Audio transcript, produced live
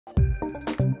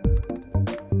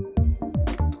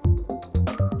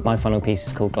My final piece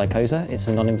is called Glycosa. It's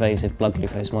a non-invasive blood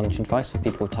glucose monitoring device for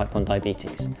people with type 1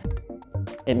 diabetes.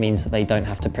 It means that they don't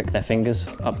have to prick their fingers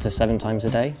up to 7 times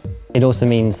a day. It also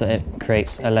means that it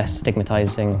creates a less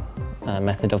stigmatising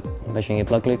method of measuring your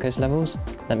blood glucose levels.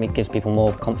 That gives people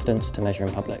more confidence to measure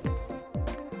in public.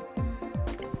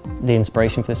 The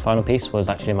inspiration for this final piece was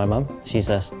actually my mum. She's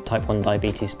a type 1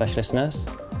 diabetes specialist nurse,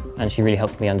 and she really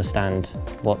helped me understand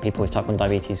what people with type 1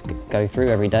 diabetes go through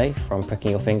every day, from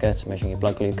pricking your finger to measuring your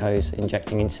blood glucose,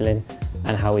 injecting insulin,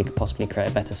 and how we could possibly create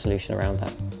a better solution around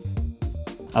that.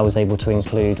 I was able to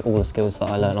include all the skills that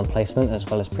I learned on placement as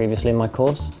well as previously in my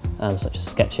course, such as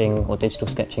sketching or digital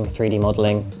sketching, 3D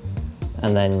modelling,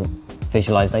 and then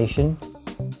visualisation.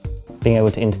 Being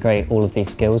able to integrate all of these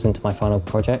skills into my final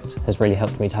project has really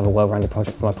helped me to have a well-rounded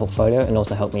project for my portfolio, and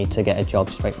also helped me to get a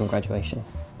job straight from graduation.